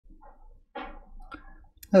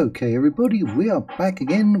Okay, everybody, we are back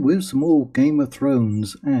again with some more Game of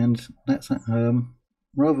Thrones, and that's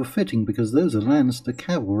rather fitting because those are Lannister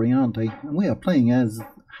cavalry, aren't they? And we are playing as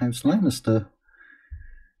House Lannister.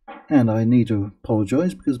 And I need to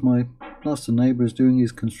apologise because my plaster neighbour is doing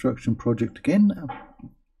his construction project again,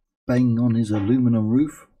 banging on his aluminium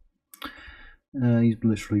roof. He's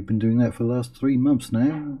literally been doing that for the last 3 months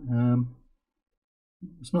now.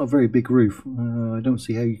 It's not a very big roof. I don't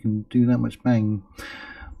see how you can do that much banging.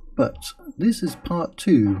 But this is part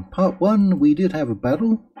 2. Part 1, we did have a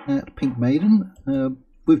battle at Pink Maiden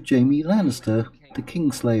with Jaime Lannister, the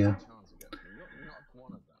Kingslayer.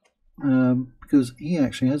 Because he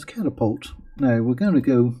actually has a catapult. Now, we're going to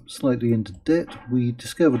go slightly into debt. We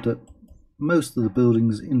discovered that most of the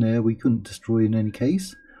buildings in there we couldn't destroy in any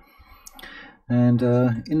case. And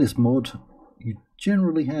in this mod, you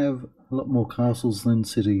generally have a lot more castles than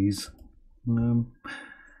cities.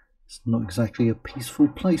 It's not exactly a peaceful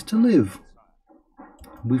place to live.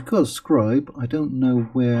 We've got a scribe. I don't know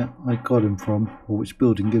where I got him from or which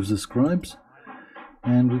building gives us scribes.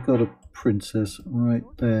 And we've got a princess right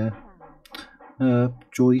there.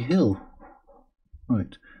 Joy Hill.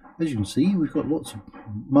 Right. As you can see, we've got lots of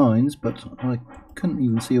mines, but I couldn't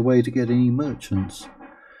even see a way to get any merchants.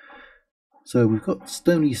 So we've got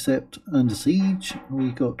Stony Sept under siege.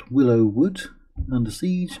 We've got Willow Wood under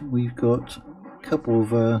siege. We've got couple of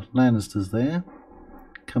Lannisters there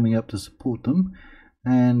coming up to support them,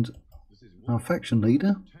 and our faction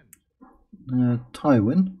leader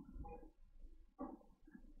Tywin,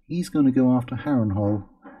 he's going to go after Harrenhal.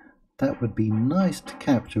 That would be nice to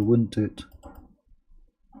capture, wouldn't it?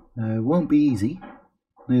 Won't be easy.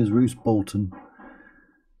 There's Roose Bolton.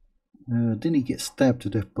 Didn't he get stabbed to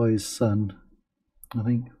death by his son? I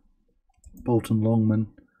think Bolton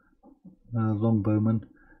Longbowman.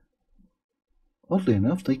 Oddly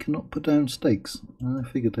enough, they cannot put down stakes. I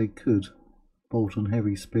figured they could. Bolton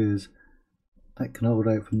heavy spears. That can hold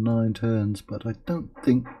out for 9 turns, but I don't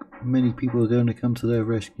think many people are going to come to their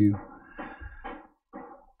rescue.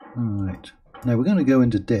 Alright, now we're going to go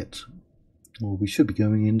into debt. Or we should be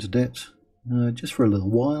going into debt, just for a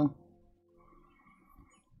little while.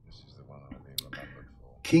 This is the one I've been remembered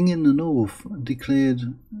for. King in the North declared...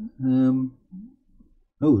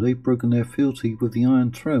 oh, they've broken their fealty with the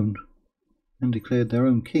Iron Throne and declared their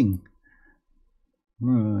own king.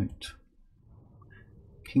 Right.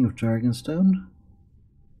 King of Dragonstone.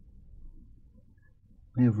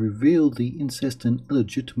 They have revealed the incest and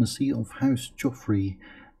illegitimacy of House Joffrey,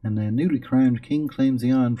 and their newly crowned king claims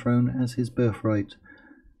the Iron Throne as his birthright.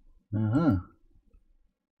 Alright.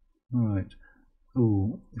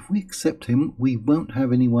 Oh, if we accept him, we won't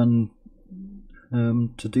have anyone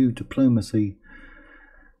to do diplomacy.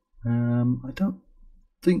 I don't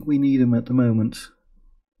think we need him at the moment.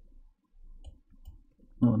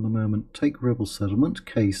 Not at the moment. Take rebel settlement.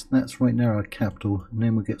 Case. That's right now our capital, and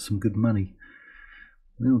then we'll get some good money.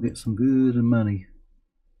 We'll get some good money.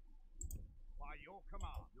 By your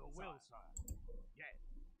command, your will, sire. Yes.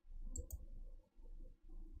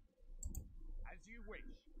 As you wish.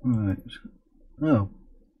 Right. Oh.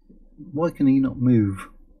 Why can he not move?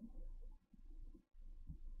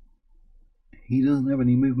 He doesn't have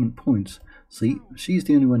any movement points. See, she's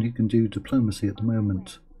the only one who can do diplomacy at the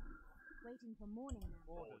moment. Waiting for morning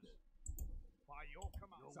now. Orders. By your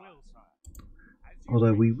command, your will, sire. As you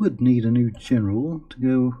Although we would need a new general to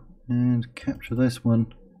go and capture this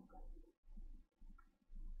one.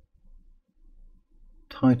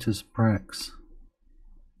 Titus Brax.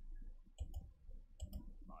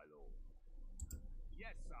 my lord.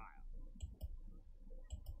 Yes, sire.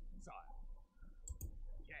 Sire.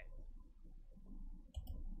 Yes.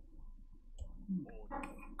 Orders.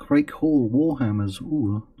 Crake Hall Warhammers.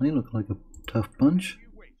 Ooh, they look like a tough bunch. You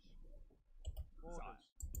wish. Orders.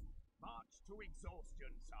 March to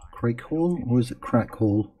exhaustion, sire. Crake Hall, or is it Crack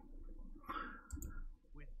Hall?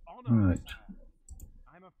 With honor, Right. sire.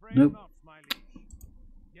 I'm afraid Nope. not, my liege.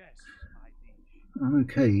 Yes, my liege.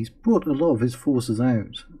 Okay, he's brought a lot of his forces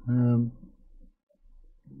out.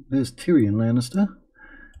 There's Tyrion Lannister.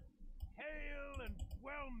 Hail and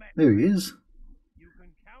well met. There he is. You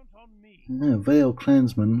can count on me. Vale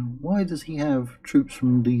Clansman. Why does he have troops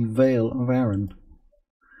from the Vale of Arryn?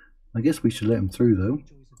 I guess we should let him through, though.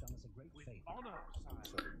 With honor,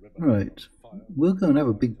 sire. Right. We'll go and have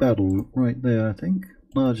a big battle right there, I think.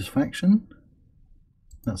 Largest faction.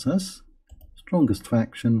 That's us. Strongest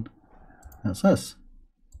faction. That's us.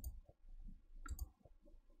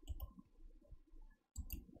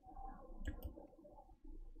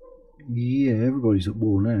 Yeah, everybody's at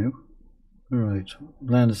war now. Alright,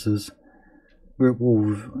 Lannisters. We're at war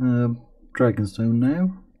with Dragonstone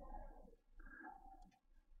now.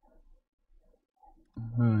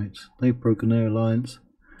 Right, they've broken their alliance.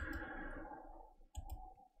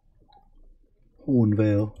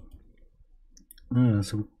 Hornvale.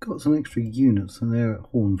 So we've got some extra units in there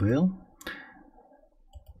at Hornvale.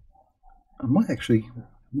 I might actually,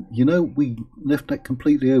 you know, we left that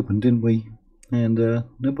completely open, didn't we? And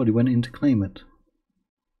nobody went in to claim it.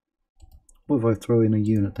 What if I throw in a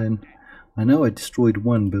unit then? I know I destroyed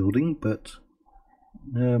one building, but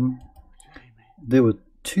there were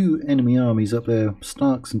 2 enemy armies up there,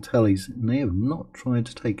 Starks and Tallys, and they have not tried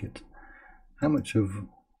to take it. How much of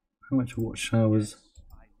watchtowers?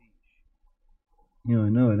 Yeah, I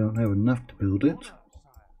know I don't have enough to build it,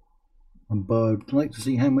 but I'd like to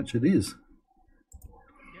see how much it is.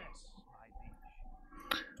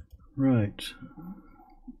 Right,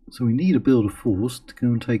 so we need to build a force to go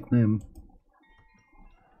and take them.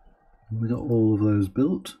 We got all of those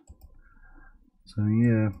built. So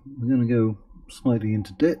yeah, we're going to go slightly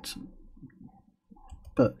into debt,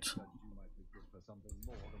 but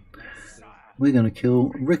we're going to kill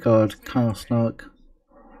Rickard Karstark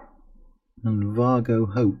and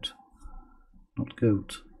Vargo Hote, not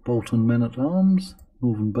Goat. Bolton Men at Arms,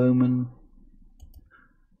 Northern Bowmen,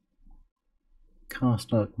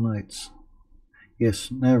 Karstark Knights. Yes,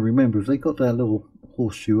 now remember, if they got that little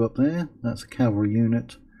horseshoe up there, that's a cavalry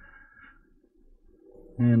unit,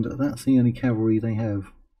 and that's the only cavalry they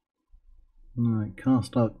have. Right,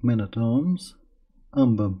 Karstark Men at Arms,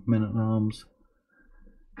 Umber Men at Arms,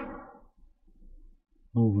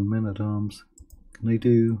 Northern Men at Arms. Can they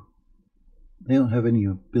do? They don't have any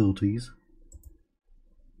abilities.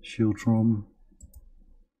 Shieldtrom.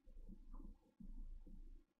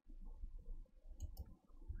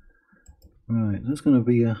 Right, that's going to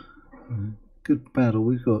be a good battle.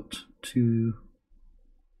 We've got two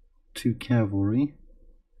cavalry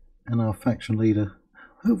and our faction leader.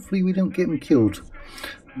 Hopefully we don't get him killed.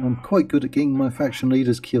 I'm quite good at getting my faction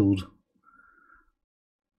leaders killed.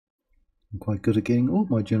 I'm quite good at getting all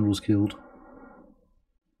my generals killed.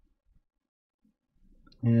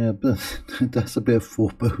 Yeah, but that's a bit of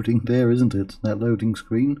foreboding there, isn't it? That loading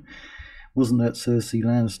screen. Wasn't that Cersei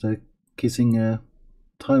Lannister kissing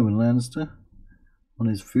Tywin Lannister on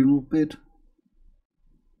his funeral bed?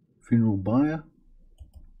 Funeral bier?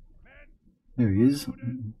 There he is,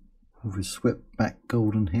 with his swept back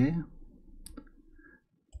golden hair.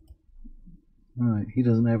 Right, he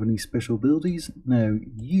doesn't have any special abilities. Now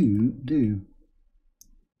you do.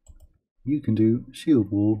 You can do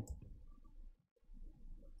shield wall.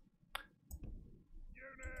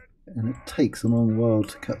 And it takes a long while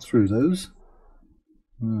to cut through those.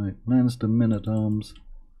 Right, Lannister Men at Arms.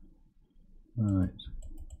 Right.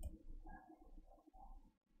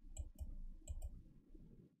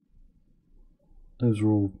 Those are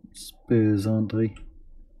all spears, aren't they?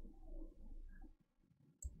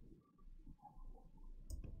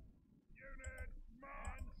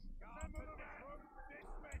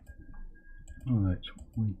 Alright,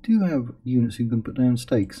 we do have units who can put down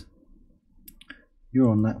stakes. You're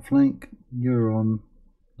on that flank, you're on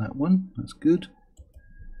that one, that's good.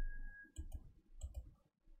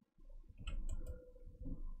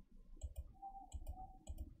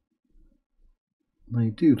 They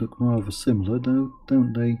do look rather similar though,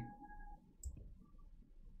 don't they?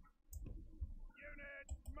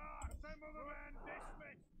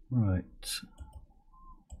 Right.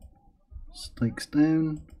 Stakes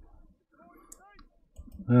down.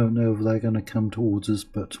 I don't know if they're going to come towards us,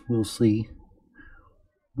 but we'll see.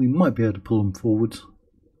 We might be able to pull them forwards.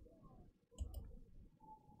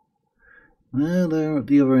 Well, they're at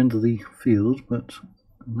the other end of the field, but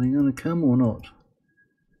are they going to come or not?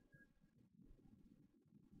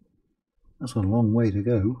 That's a long way to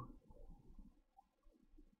go.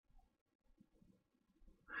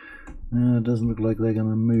 It doesn't look like they're going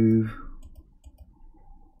to move.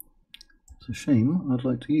 It's a shame. I'd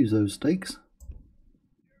like to use those stakes.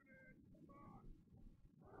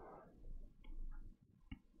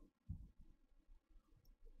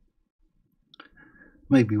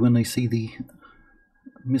 Maybe when they see the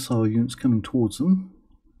missile units coming towards them,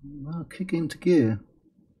 they'll kick into gear.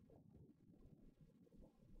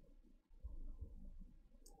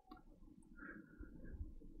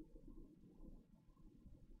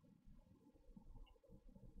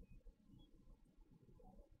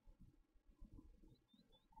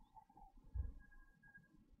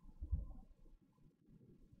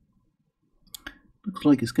 Looks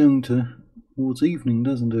like it's going towards evening,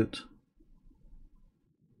 doesn't it?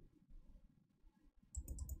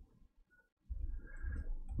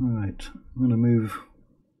 Right, I'm going to move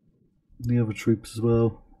the other troops as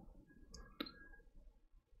well.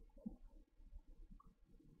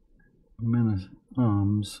 Men at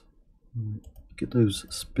Arms. get those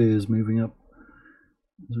spears moving up,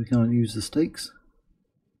 as we can't use the stakes.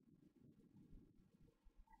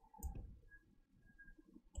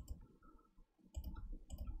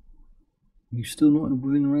 You still not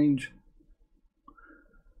within range?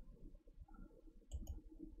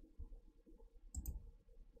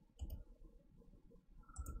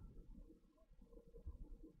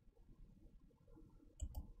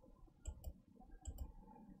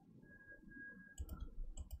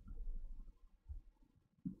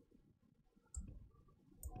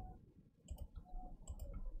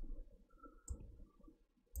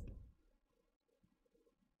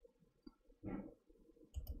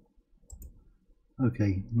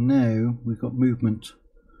 Okay, now we've got movement.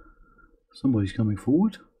 Somebody's coming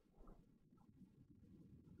forward.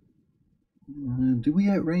 Do we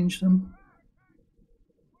outrange them?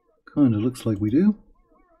 Kinda looks like we do.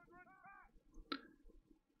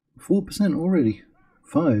 4% already.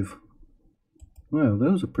 5. Wow,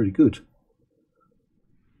 those are pretty good.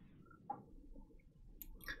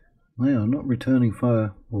 They are not returning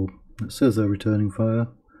fire. Well, it says they're returning fire.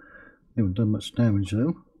 They haven't done much damage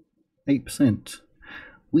though. 8%.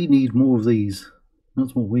 We need more of these.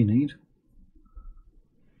 That's what we need.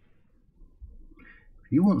 If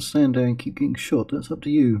you want to stand there and keep getting shot, that's up to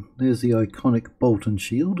you. There's the iconic Bolton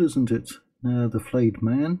shield, isn't it? The flayed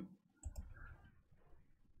man.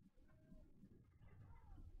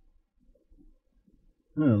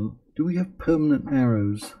 Oh, do we have permanent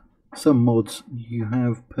arrows? Some mods you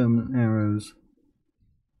have permanent arrows,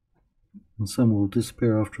 and some will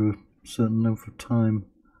disappear after a certain number of time.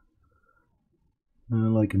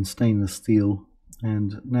 Like in stainless steel,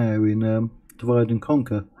 and now in Divide and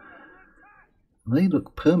Conquer. They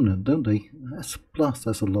look permanent, don't they? Plus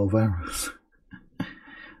that's a lot of arrows. I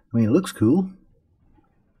mean, it looks cool.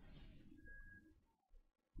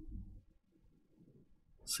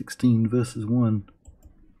 16 versus 1.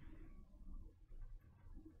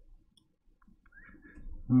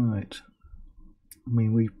 Right. I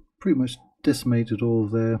mean, we pretty much decimated all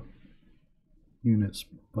of their units,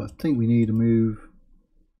 but I think we need to move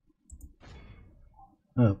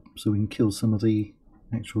up so we can kill some of the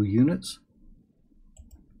actual units.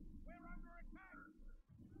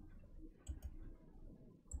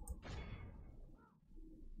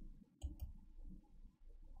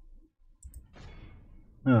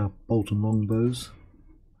 Bolton longbows.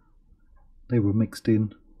 They were mixed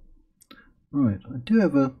in. Right, I do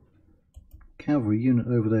have a cavalry unit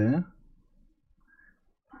over there.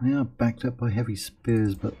 They are backed up by heavy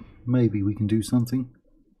spears, but maybe we can do something.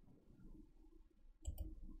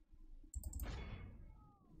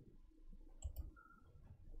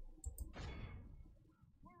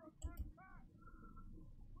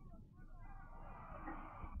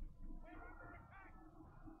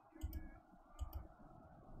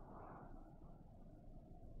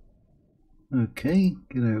 Okay,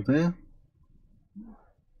 get out there.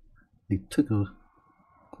 They took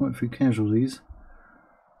quite a few casualties.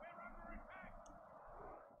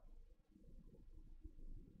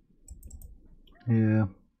 Yeah,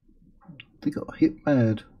 they got hit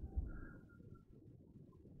bad.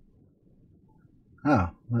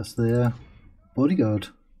 That's their bodyguard.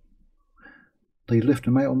 They left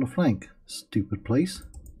him out on the flank. Stupid place.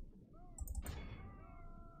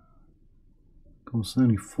 Of course,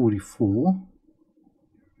 only 44.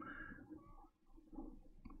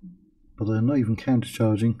 But they're not even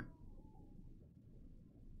countercharging.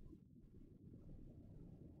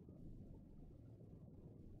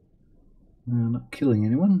 They're not killing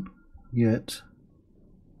anyone yet.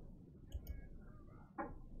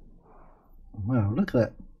 Wow, look at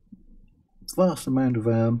that vast amount of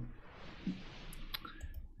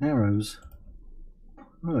arrows.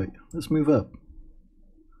 Right, let's move up.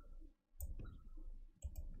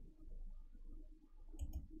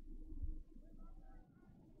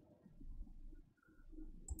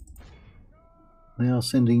 They are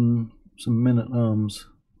sending some men at arms.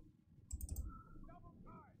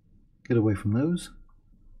 Get away from those.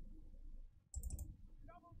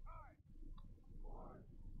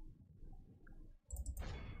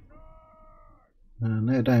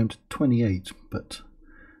 Now down to 28, but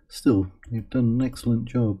still, you've done an excellent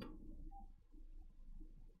job.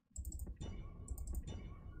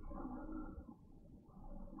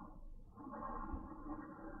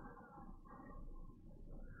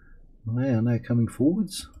 They are now coming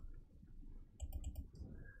forwards.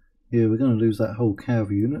 Yeah, we're going to lose that whole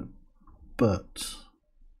cav unit, but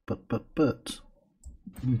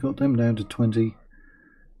we've got them down to 20.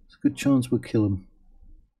 It's a good chance we'll kill them.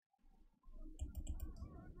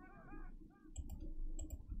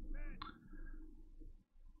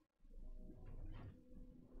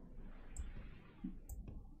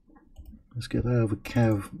 Let's get that other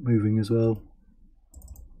cav moving as well.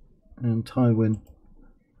 And Tywin.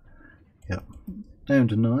 Yep. Down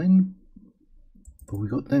to 9. But we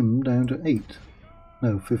got them down to 8.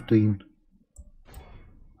 No, 15.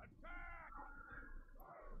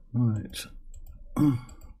 Right.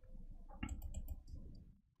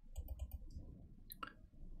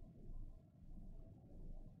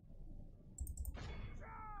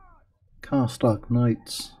 Karstark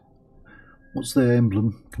Knights. What's their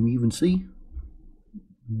emblem? Can we even see?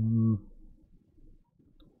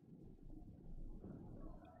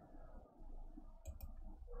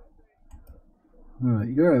 Alright,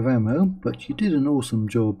 you're out of ammo, but you did an awesome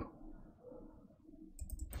job.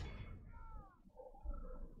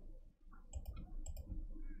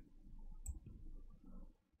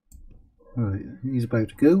 Alright, he's about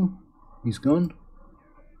to go. He's gone.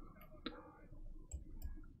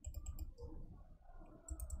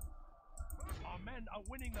 Our men are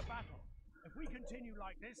winning the battle. If we continue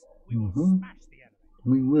like this, we will smash the enemy.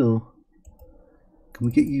 We will. Can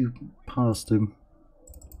we get you past him?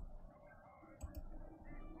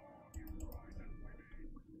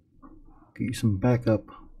 Get you some backup.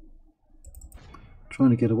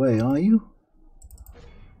 Trying to get away, are you?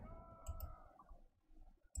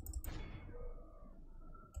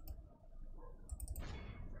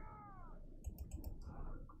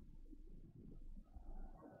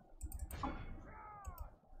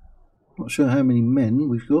 Not sure how many men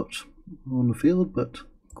we've got on the field, but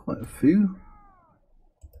quite a few.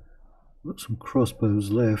 Got some crossbows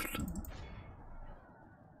left.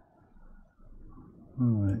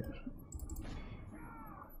 Alright.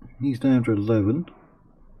 He's down to 11.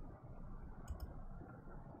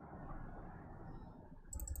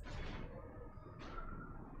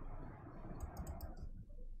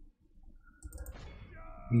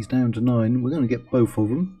 He's down to 9. We're going to get both of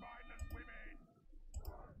them.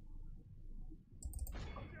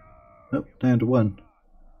 Oh, down to 1.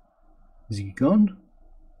 Is he gone?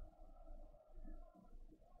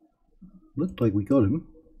 Looked like we got him.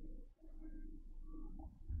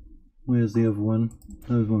 Where's the other one?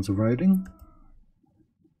 Those ones are riding.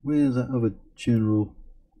 Where's that other general?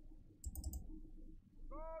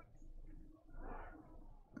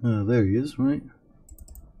 Oh, there he is, right.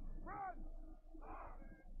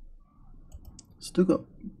 Still got a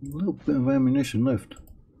little bit of ammunition left.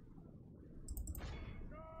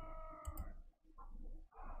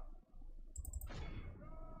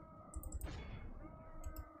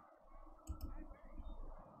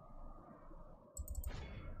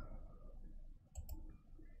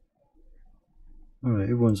 Alright,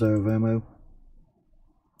 everyone's out of ammo.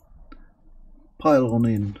 Pile on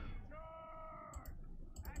in.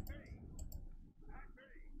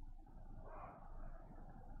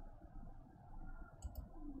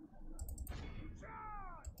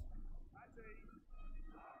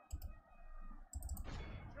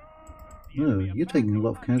 Oh, you're taking a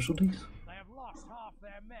lot of casualties. They have lost half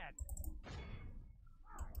their men.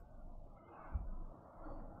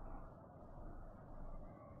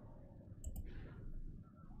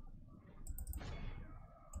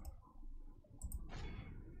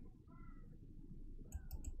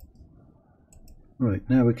 Right,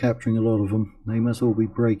 now we're capturing a lot of them. They must all be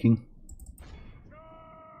breaking.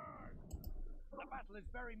 The battle is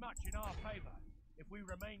very much in our favour. If we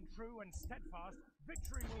remain true and steadfast,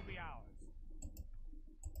 victory will be ours.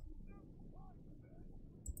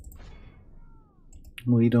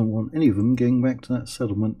 Well, you don't want any of them getting back to that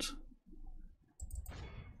settlement.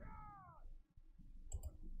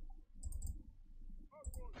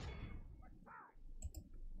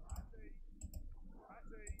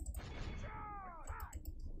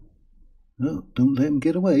 Oh, don't let him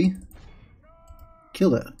get away. Kill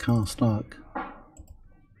that Karstark.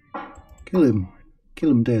 Kill him. Kill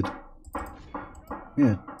him dead.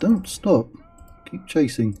 Yeah, don't stop. Keep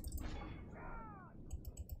chasing.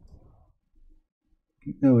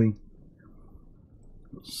 Keep going.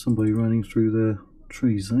 Got somebody running through the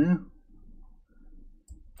trees there.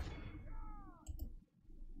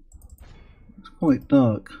 It's quite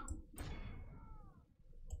dark.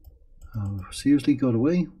 Oh, seriously got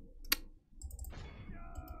away?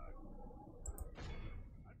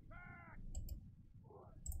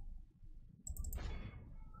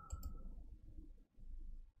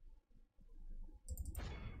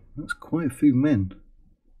 That's quite a few men.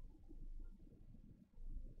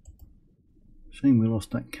 Shame we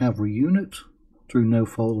lost that cavalry unit through no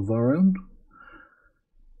fault of our own.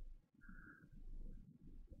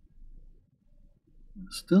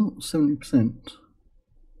 Still 70%.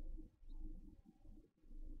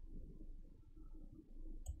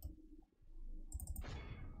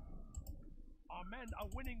 Our men are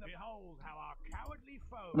winning the behold how our cowardly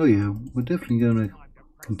foe. Oh yeah, we're definitely going to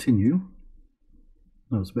continue.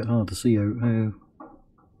 That was a bit hard to see how.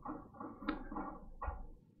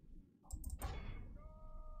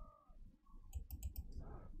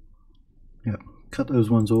 Yeah, cut those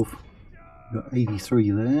ones off. We've got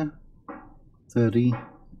 83 there. 30,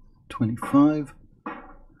 25.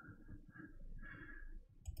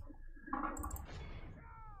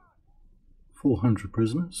 $400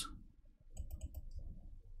 prisoners.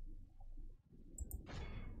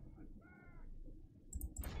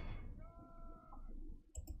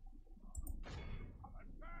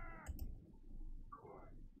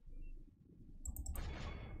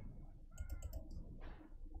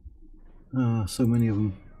 Ah, so many of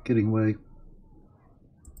them getting away.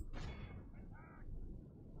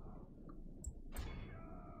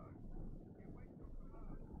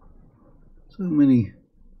 So many.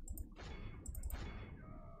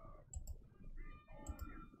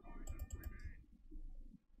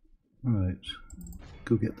 Right,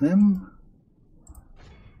 go get them.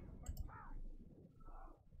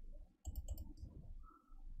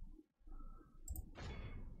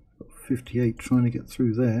 Got 58 trying to get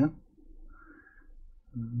through there.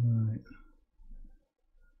 Right.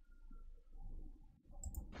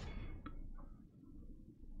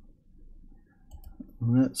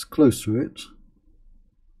 That's close to it.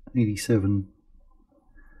 87.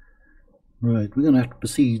 Right, we're going to have to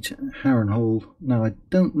besiege Harrenhal. Now, I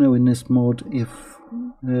don't know in this mod if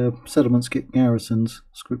settlements get garrisons,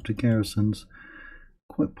 scripted garrisons.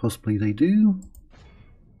 Quite possibly they do.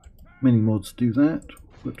 Many mods do that,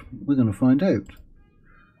 but we're going to find out.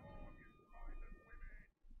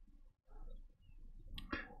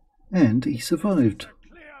 And he survived.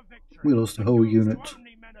 We lost a whole unit.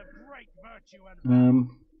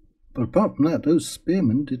 But apart from that, those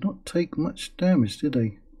spearmen did not take much damage, did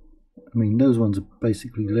they? I mean, those ones are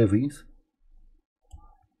basically levies.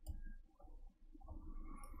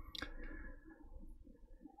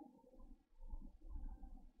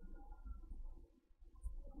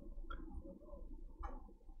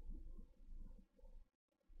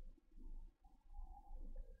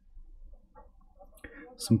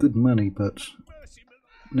 Some good money, but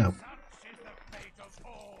no.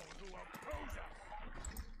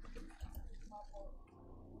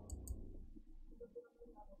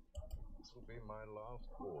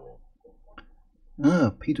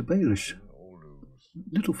 Ah, Peter Baelish.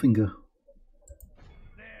 Littlefinger.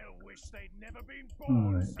 They'll wish they'd never been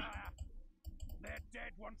born, Right. sire. They're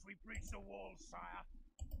dead once we breach the wall, sire.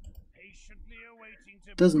 Patiently awaiting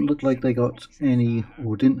to Doesn't look breach like they and got puncture, any, sire.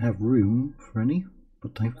 or didn't have room for any,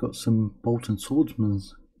 but they've got some Bolton swordsmen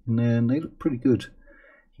in there, and they look pretty good.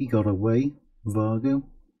 He got away, Vargo.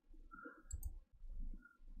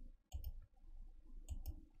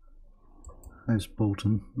 How's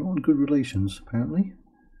Bolton? Not on good relations, apparently.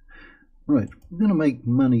 Right, we're going to make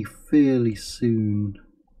money fairly soon.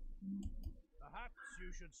 Perhaps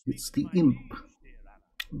you should speak It's to the my imp. liege, dear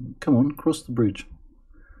Lannister. Come on, cross the bridge.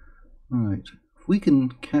 Right, if we can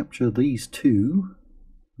capture these two,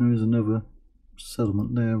 there is another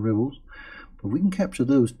settlement there, rebels. But if we can capture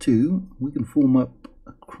those two, we can form up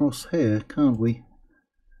a crosshair, can't we?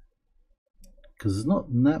 Because there's not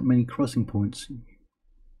that many crossing points.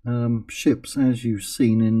 Ships, as you've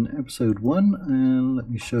seen in episode 1, and let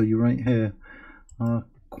me show you right here, are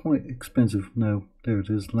quite expensive. No, there it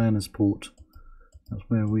is, Lannisport. That's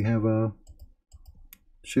where we have our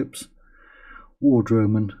ships.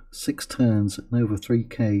 Wardroman, 6 turns and over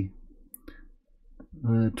 3k.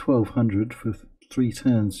 1200 for 3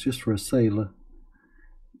 turns just for a sailor.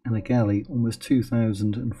 And a galley, almost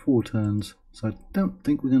 2000 and 4 turns. So I don't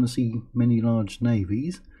think we're going to see many large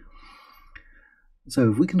navies.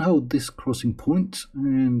 So if we can hold this crossing point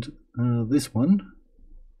and this one,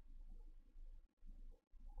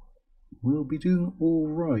 we'll be doing all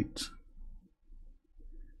right.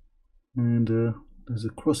 And there's a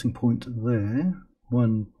crossing point there.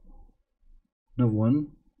 One, another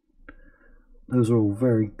one. Those are all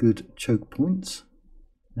very good choke points.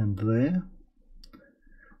 And there.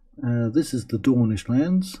 This is the Dornish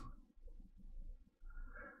lands.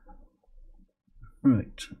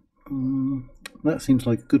 Right. That seems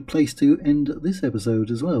like a good place to end this episode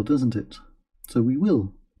as well, doesn't it? So we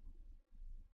will